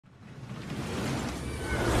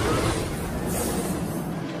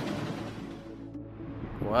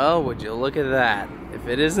Well, would you look at that. If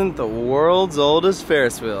it isn't the world's oldest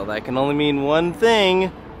Ferris wheel, that can only mean one thing: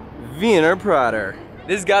 Wiener Prater.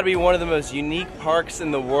 This has got to be one of the most unique parks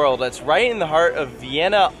in the world. It's right in the heart of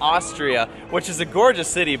Vienna, Austria, which is a gorgeous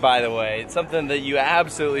city, by the way. It's something that you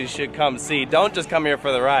absolutely should come see. Don't just come here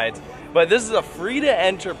for the rides. But this is a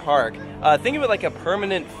free-to-enter park. Think of it like a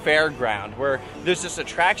permanent fairground where there's just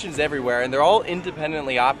attractions everywhere and they're all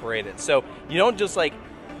independently operated. So you don't just like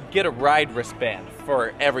get a ride wristband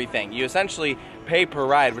for everything. You essentially pay per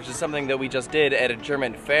ride, which is something that we just did at a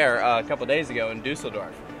German fair a couple days ago in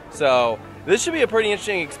Dusseldorf. So this should be a pretty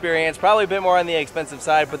interesting experience, probably a bit more on the expensive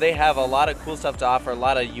side, but they have a lot of cool stuff to offer, a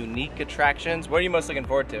lot of unique attractions. What are you most looking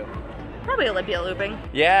forward to? Probably Olympia looping.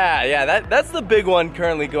 Yeah, that's the big one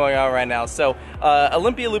currently going on right now. So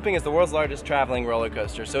Olympia looping is the world's largest traveling roller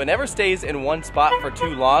coaster. So it never stays in one spot for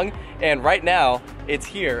too long. And right now it's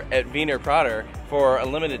here at Wiener Prater for a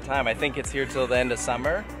limited time. I think it's here till the end of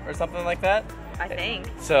summer or something like that. I think.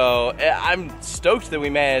 So I'm stoked that we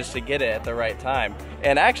managed to get it at the right time.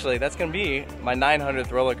 And actually that's gonna be my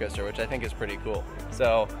 900th roller coaster, which I think is pretty cool.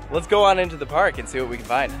 So let's go on into the park and see what we can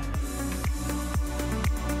find.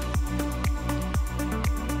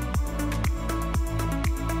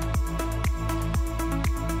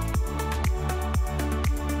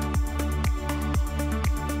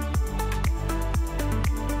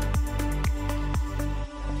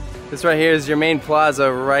 This right here is your main plaza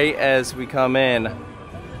right as we come in. A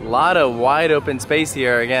lot of wide open space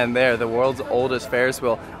here. Again, there, the world's oldest Ferris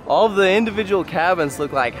wheel. All of the individual cabins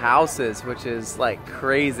look like houses, which is like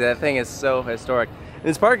crazy. That thing is so historic.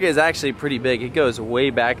 This park is actually pretty big. It goes way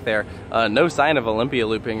back there. No sign of Olympia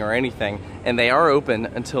looping or anything. And they are open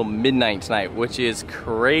until midnight tonight, which is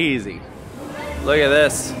crazy. Look at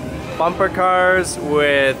this. Bumper cars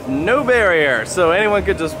with no barrier. So anyone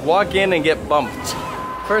could just walk in and get bumped.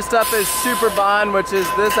 First up is Superbahn, which is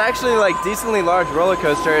this actually like decently large roller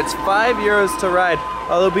coaster. It's €5 to ride,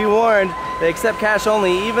 although be warned, they accept cash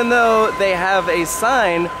only, even though they have a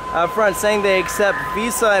sign up front saying they accept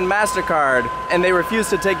Visa and MasterCard, and they refuse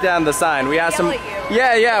to take down the sign. We asked them,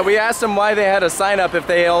 we asked them why they had a sign up if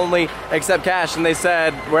they only accept cash, and they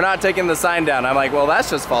said, we're not taking the sign down. I'm like, well, that's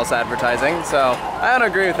just false advertising, so I don't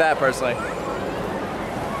agree with that personally.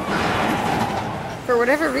 For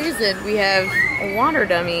whatever reason, we have water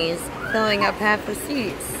dummies filling up half the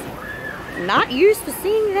seats. Not used to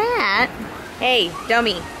seeing that. Hey,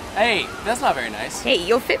 dummy. Hey, that's not very nice. Hey,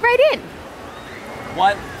 you'll fit right in.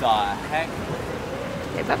 What the heck?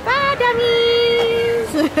 Say bye-bye,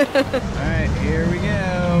 dummies. Alright, here we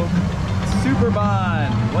go. Superbahn.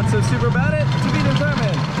 What's so super about it? To be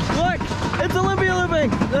determined. Look, it's Olympia looping.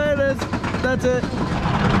 There it is. That's it.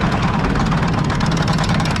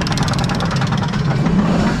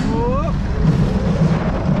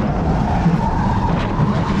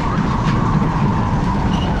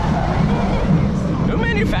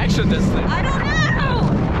 This thing. I don't know.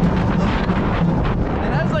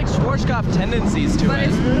 It has like Schwarzkopf tendencies to it. But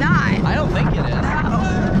it's not. I don't think it is. No.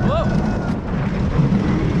 Whoa.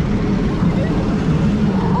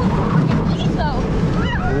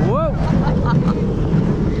 Whoa.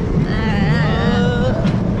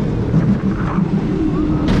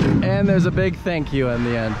 And there's a big thank you in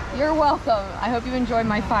the end. You're welcome. I hope you enjoyed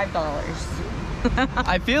my $5.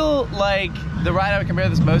 I feel like the ride I would compare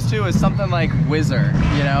this most to is something like Whizzer,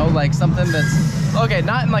 you know, like something that's okay,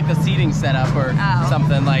 not in like the seating setup or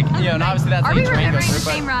something like, you know, and obviously that's like a train goes through. The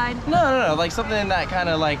same ride? No, like something in that kind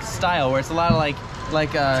of like style where it's a lot of like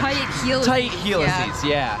tight heel seats,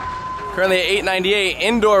 yeah. Currently at $8.98,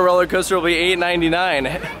 indoor roller coaster will be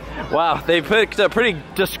 $8.99. Wow, they picked a pretty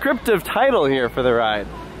descriptive title here for the ride.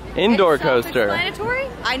 Indoor coaster. Self-explanatory?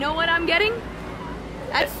 I know what I'm getting.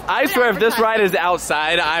 I swear if this ride is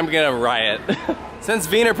outside, I'm gonna riot. Since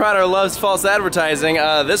Wiener Prater loves false advertising,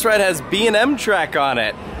 this ride has B&M track on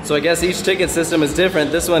it. So I guess each ticket system is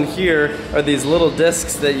different. This one here are these little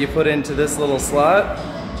discs that you put into this little slot,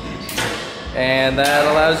 and that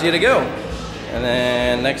allows you to go. And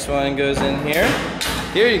then next one goes in here.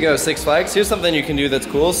 Here you go, Six Flags. Here's something you can do that's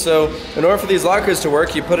cool. So in order for these lockers to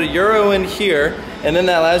work, you put €1 in here, and then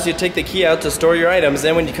that allows you to take the key out to store your items.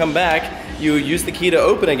 Then when you come back, you use the key to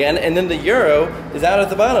open again, and then the euro is out at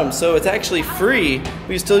the bottom. So it's actually free, but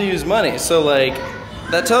you still use money. So like,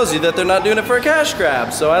 that tells you that they're not doing it for a cash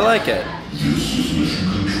grab, so I like it.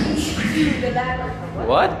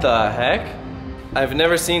 What the heck? I've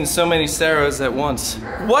never seen so many Saros at once.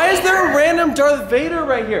 Why is there a random Darth Vader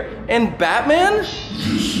right here? And Batman?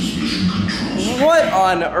 What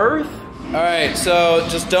on earth? All right, so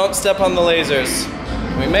just don't step on the lasers.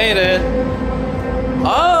 We made it.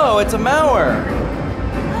 Oh, it's a Mauer.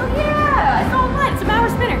 Oh yeah, I saw one. It's a Mauer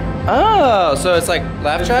spinner. Oh, so it's like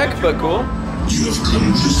laugh track, but cool. You have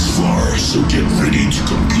come this far, so get ready to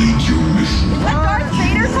complete your mission. Is that Darth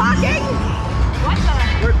Vader talking? What the?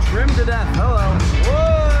 We're trimmed to death. Hello.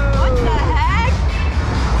 Whoa. What the heck?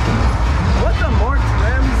 What the more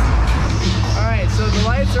trims? All right, so the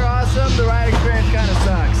lights are awesome. The ride experience kind of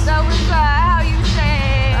sucks. That was how you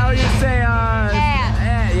say. How you say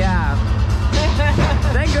yeah.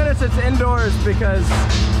 Thank goodness it's indoors because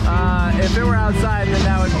if it were outside, then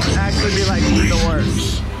that would actually be like the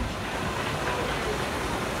worst.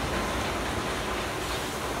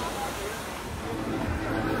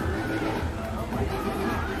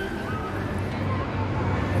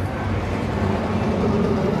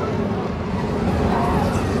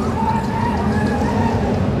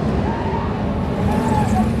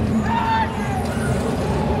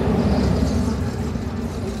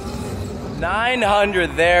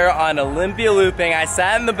 $900 there on Olympia Looping. I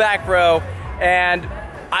sat in the back row and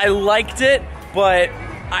I liked it, but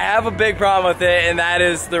I have a big problem with it, and that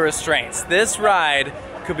is the restraints. This ride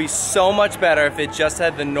could be so much better if it just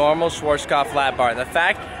had the normal Schwarzkopf lap bar. The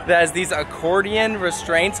fact that it has these accordion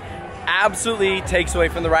restraints absolutely takes away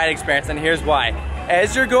from the ride experience, and here's why.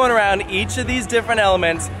 As you're going around each of these different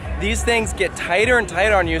elements, these things get tighter and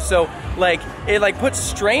tighter on you, so like it like puts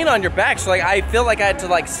strain on your back. So like I feel like I had to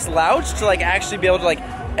like slouch to like actually be able to like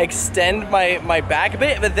extend my back a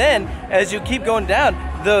bit, but then as you keep going down,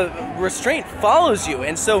 the restraint follows you,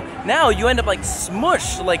 and so now you end up like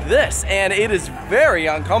smushed like this, and it is very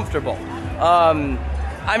uncomfortable.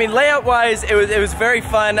 I mean, layout wise, it was very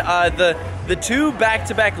fun. The two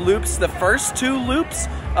back-to-back loops, the first two loops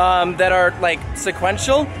that are like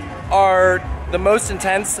sequential, are the most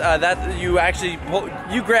intense. That you actually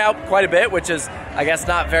you gray out quite a bit, which is, I guess,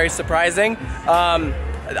 not very surprising.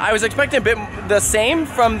 I was expecting a bit the same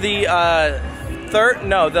from the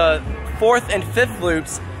the fourth and fifth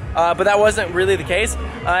loops, but that wasn't really the case.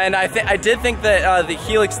 And I did think that the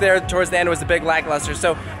helix there towards the end was a big lackluster.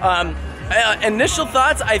 So initial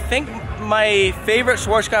thoughts, I think my favorite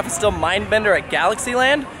Schwarzkopf is still Mindbender at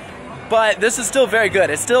Galaxyland. But this is still very good.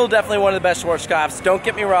 It's still definitely one of the best Schwarzkopfs. Don't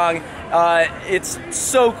get me wrong. It's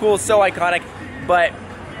so cool, so iconic, but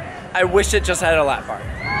I wish it just had a lap bar.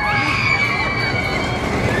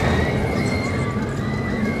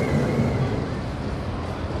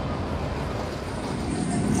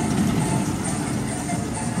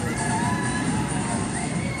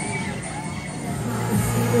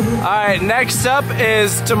 All right, next up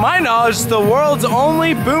is, to my knowledge, the world's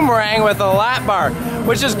only boomerang with a lap bar,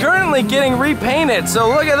 which is currently getting repainted. So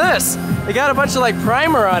look at this. They got a bunch of like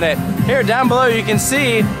primer on it. Here, down below, you can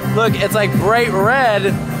see, look, it's like bright red.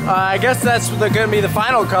 I guess that's gonna be the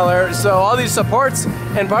final color. So all these supports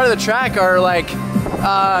and part of the track are like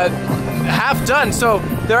half done. So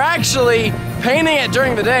they're actually painting it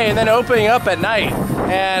during the day and then opening up at night.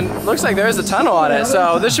 And looks like there is a tunnel on it,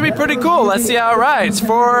 so this should be pretty cool. Let's see how it rides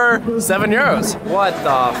for €7. What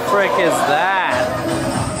the frick is that?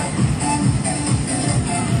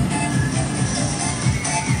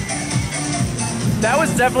 That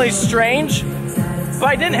was definitely strange, but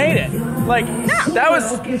I didn't hate it. Like, that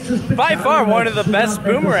was by far one of the best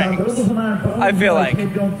boomerangs, I feel like.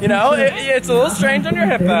 You know, it's a little strange on your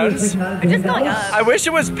headphones. Just going up. I wish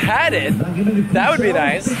it was padded. That would be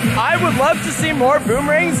nice. I would love to see more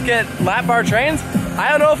boomerangs get lap bar trains. I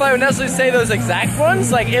don't know if I would necessarily say those exact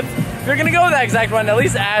ones. Like, if you're gonna go with that exact one, at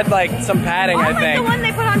least add like some padding, I think. Like the one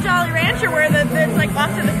they put on Jolly Rancher where it's like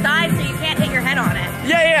off to the side so you can't hit your head on it.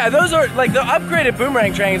 Yeah, those are like the upgraded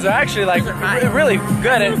boomerang trains are actually like really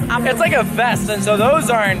good. It's like a vest, and so those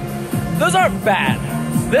aren't bad.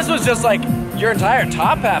 This was just like your entire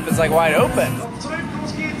top half is like wide open.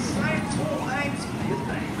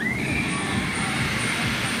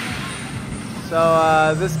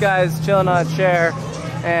 So this guy's chilling on a chair,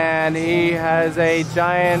 and he has a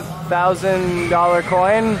giant $1,000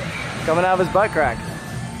 coin coming out of his butt crack.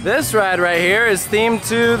 This ride right here is themed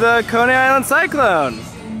to the Coney Island Cyclone.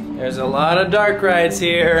 There's a lot of dark rides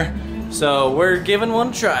here, so we're giving one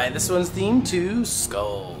a try. This one's themed to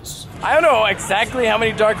skulls. I don't know exactly how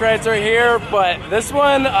many dark rides are here, but this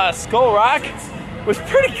one, Skull Rock, was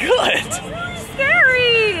pretty good.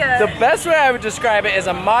 Scary! The best way I would describe it is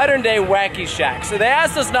a modern day Wacky Shack. So they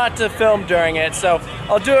asked us not to film during it, so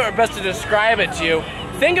I'll do our best to describe it to you.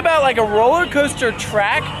 Think about like a roller coaster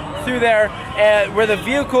track through there where the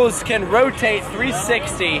vehicles can rotate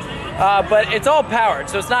 360, but it's all powered,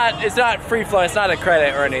 so it's not free flow, it's not a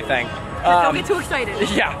credit or anything. Don't get too excited.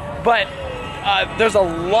 Yeah, but there's a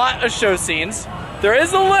lot of show scenes. There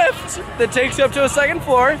is a lift that takes you up to a second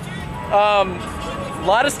floor. A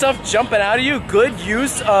lot of stuff jumping out of you. Good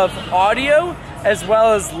use of audio as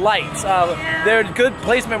well as lights. They're good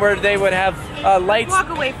placement where they would have lights. Walk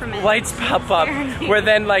away from it. Lights pop up, where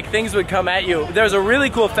then like things would come at you. There was a really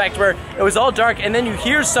cool effect where it was all dark, and then you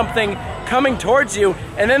hear something coming towards you,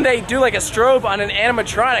 and then they do like a strobe on an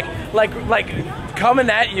animatronic, like coming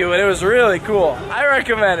at you, and it was really cool. I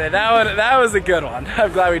recommend it. That was a good one.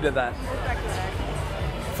 I'm glad we did that.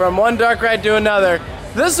 From one dark ride to another.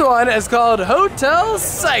 This one is called Hotel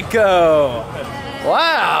Psycho.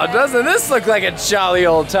 Wow, doesn't this look like a jolly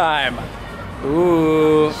old time?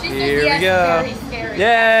 Ooh, here we go. Scary.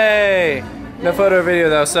 Yay! No photo or video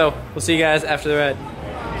though, so we'll see you guys after the ride.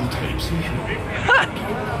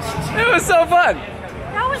 It was so fun.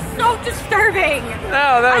 That was so disturbing.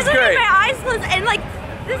 No, that was great. My eyes closed, and like,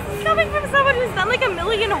 this is coming from someone who's done like a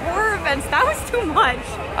million horror events. That was too much.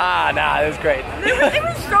 Ah, nah, it was great. It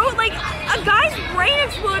was so, like, a guy's brain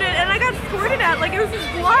exploded and I got squirted at, like it was just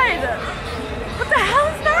blood. What the hell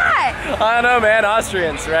is that? I don't know, man,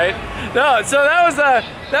 Austrians, right? No, so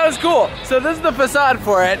that was cool. So this is the facade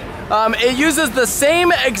for it. It uses the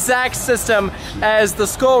same exact system as the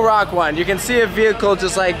Skull Rock one. You can see a vehicle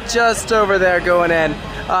just over there going in.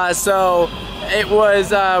 So it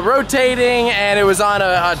was rotating and it was on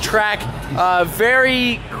a track.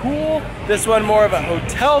 Very cool. This one more of a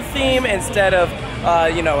hotel theme instead of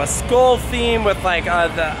you know, a skull theme with like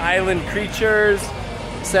the island creatures.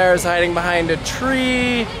 Sarah's hiding behind a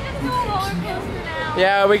tree.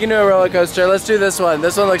 Yeah, we can do a roller coaster. Let's do this one.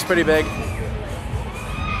 This one looks pretty big.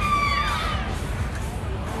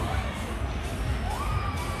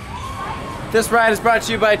 This ride is brought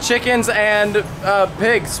to you by chickens and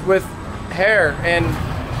pigs with hair, and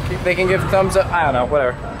they can give thumbs up. I don't know,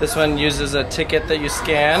 whatever. This one uses a ticket that you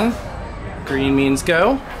scan. Green means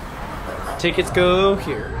go. Tickets go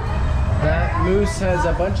here. That moose has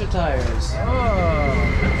a bunch of tires. Oh.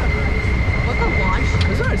 What's the launch?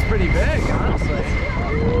 This ride's pretty big, honestly.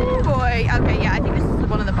 Oh boy. Okay, yeah, I think this is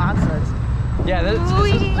one of the bobsleds. Yeah, this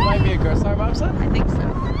might be a ghost star bobsled? I think so.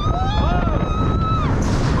 Whoa!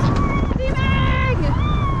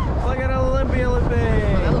 Look at Olympia looping!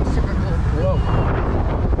 Oh, that looks super cool. Whoa.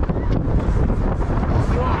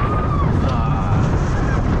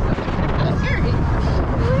 That's scary.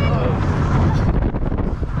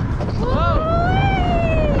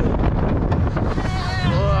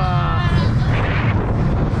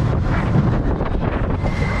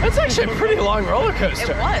 That's actually a pretty long roller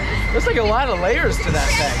coaster. It was. There's like a lot of layers to that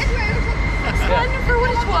thing. Fun for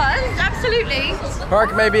what it was, absolutely.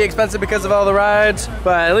 Park may be expensive because of all the rides,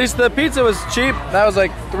 but at least the pizza was cheap. That was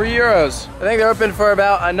like €3. I think they're open for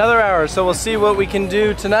about another hour, so we'll see what we can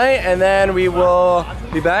do tonight, and then we will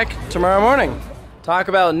be back tomorrow morning. Talk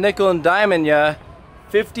about nickel and diamond ya.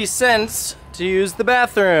 50 cents to use the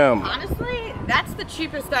bathroom. Honestly, that's the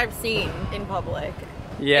cheapest I've seen in public.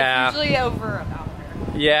 Yeah. It's usually over about there.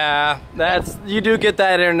 Yeah, you do get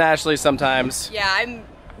that internationally sometimes. Yeah, I'm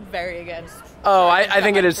very against. Oh, I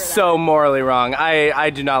think it is so morally wrong. I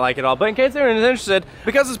do not like it all. But in case anyone's interested,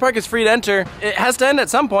 because this park is free to enter, it has to end at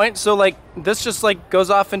some point. So like, this just like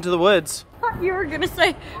goes off into the woods. You were gonna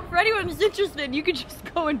say, for anyone who's interested, you could just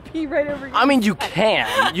go and pee right over here. I mean, you can.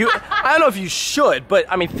 I don't know if you should, but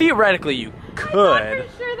I mean, theoretically, you could. I'm pretty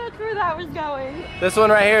sure that's where that was going. This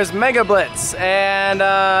one right here is Mega Blitz, and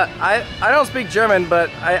I don't speak German,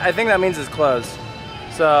 but I think that means it's closed.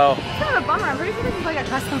 So. It's kind of a bummer. I'm pretty sure this is like a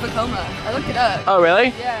custom Vekoma. I looked it up. Oh,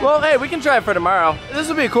 really? Yeah. Well, hey, we can try it for tomorrow. This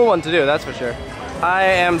will be a cool one to do, that's for sure. I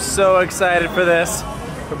am so excited for this.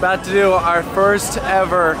 We're about to do our first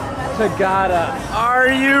ever Tagada. Are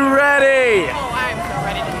you ready? Oh, I'm so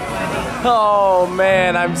ready to do it. Oh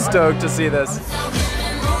man, I'm stoked to see this.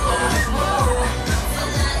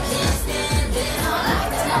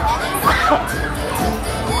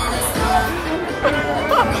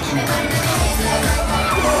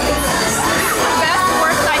 Best,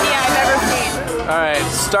 worst idea I've ever seen. All right,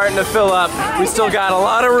 starting to fill up. We still got a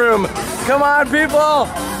lot of room. Come on, people,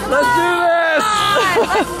 let's do this.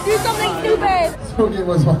 Let's do something stupid. Okay,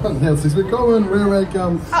 was warten. Herzlich willkommen, where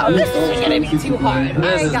welcome. Oh, this is gonna be too hard.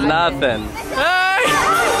 This is nothing. Hey,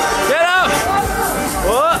 get up.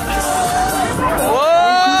 What?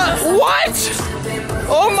 What?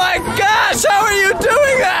 Oh my gosh, how are you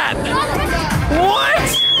doing that? What?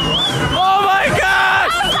 Oh my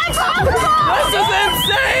gosh! This is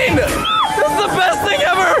insane! This is the best thing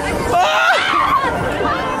ever!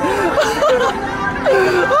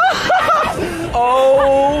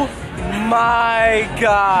 Oh my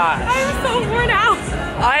gosh! I'm so worn out.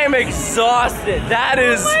 I am exhausted. That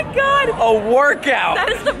is Oh my God. a workout. That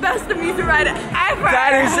is the best amusement ride ever.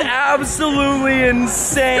 That is absolutely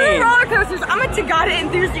insane. Roller coasters. I'm a Tagada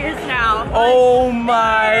enthusiast now. Oh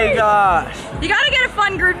my gosh. You gotta get a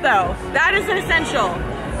fun group though. That is an essential.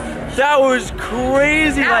 That was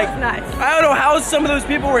crazy. That like, was nuts. I don't know how some of those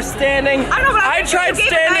people were standing. I don't know, but I tried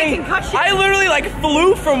standing. I literally like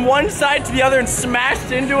flew from one side to the other and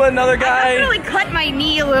smashed into another guy. I definitely cut my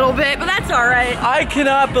knee a little bit, but that's all right. I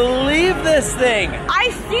cannot believe this thing. I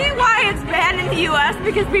see why it's banned in the US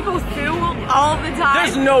because people sue all the time.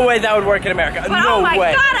 There's no way that would work in America. But no oh my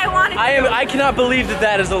way. God, I want to. I cannot believe that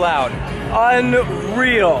that is allowed.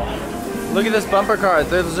 Unreal. Look at this bumper car.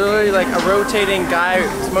 There's literally like a rotating guy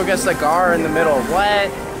smoking a cigar in the middle. What?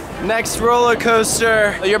 Next roller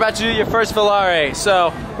coaster. You're about to do your first Volare,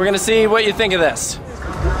 so we're gonna see what you think of this.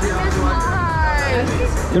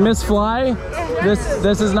 You miss Fly?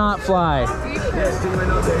 This is not Fly.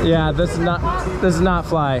 Yeah, this is not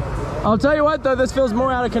Fly. I'll tell you what though, this feels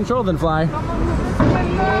more out of control than Fly.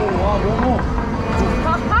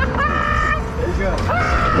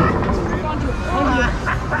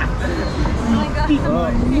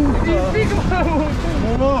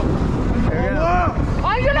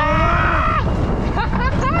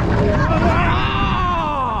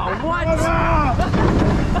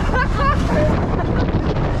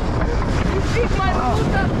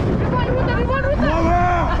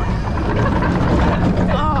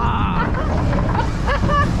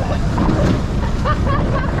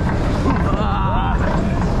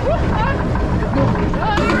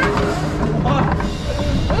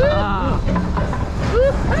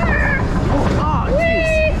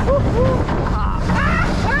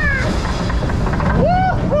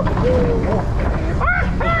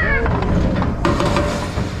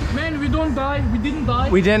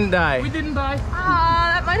 We didn't die. We didn't die.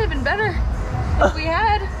 That might have been better if we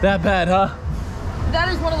had. That bad, huh? That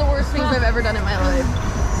is one of the worst things I've ever done in my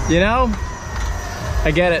life. You know,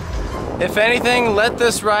 I get it. If anything, let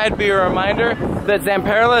this ride be a reminder that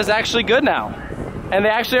Zamperla is actually good now. And they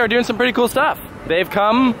actually are doing some pretty cool stuff. They've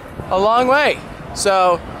come a long way.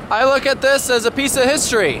 So I look at this as a piece of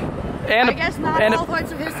history. And I guess not all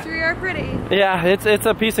parts of history are pretty. Yeah, it's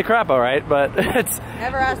a piece of crap, all right, but it's...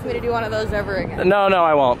 Never ask me to do one of those ever again. No,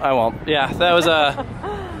 I won't. Yeah, that was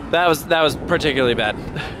that was particularly bad.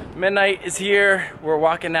 Midnight is here. We're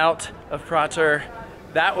walking out of Prater.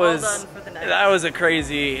 That was a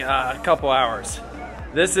crazy couple hours.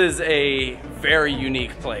 This is a very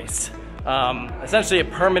unique place. Essentially a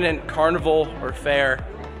permanent carnival or fair,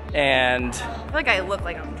 and... I feel like I look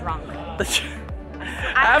like I'm drunk.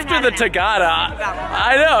 After the Tagada,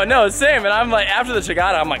 I know, no, same, and I'm like, after the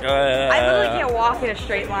Tagada, I'm like, I literally can't walk in a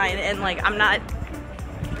straight line, and like, I'm not...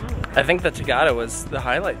 I think the Tagada was the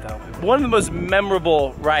highlight, though. One of the most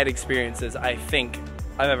memorable ride experiences I think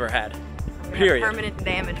I've ever had, period. Permanent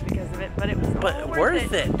damage because of it, but it was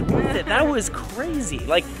worth it. That was crazy.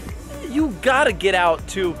 Like, you gotta get out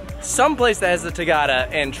to some place that has the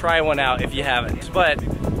Tagada and try one out if you haven't. But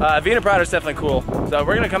Wiener Prater is definitely cool. So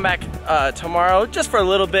we're gonna come back tomorrow just for a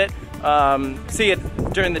little bit. See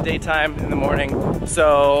it during the daytime in the morning.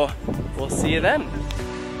 So we'll see you then.